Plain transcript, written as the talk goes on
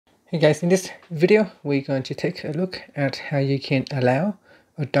Hey guys, in this video we're going to take a look at how you can allow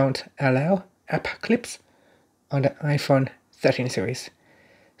or don't allow app clips on the iPhone 13 series.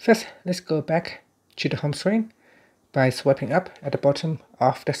 First, let's go back to the home screen by swiping up at the bottom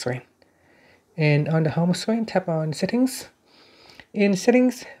of the screen. And on the home screen, tap on Settings. In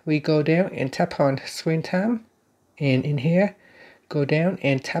Settings, we go down and tap on Screen Time. And in here, go down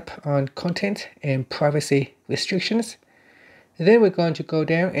and tap on Content and Privacy Restrictions. Then we're going to go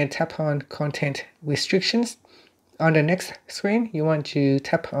down and tap on Content Restrictions. On the next screen, you want to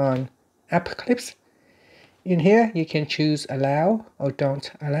tap on App Clips. In here, you can choose Allow or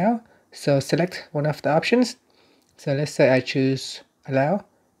Don't Allow. So select one of the options. So let's say I choose Allow,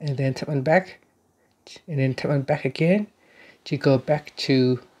 and then tap on Back, and then tap on Back again to go back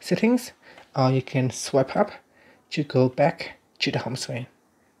to Settings, or you can swipe up to go back to the home screen.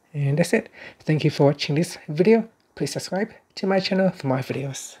 And that's it. Thank you for watching this video. Please subscribe to my channel for more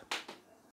videos.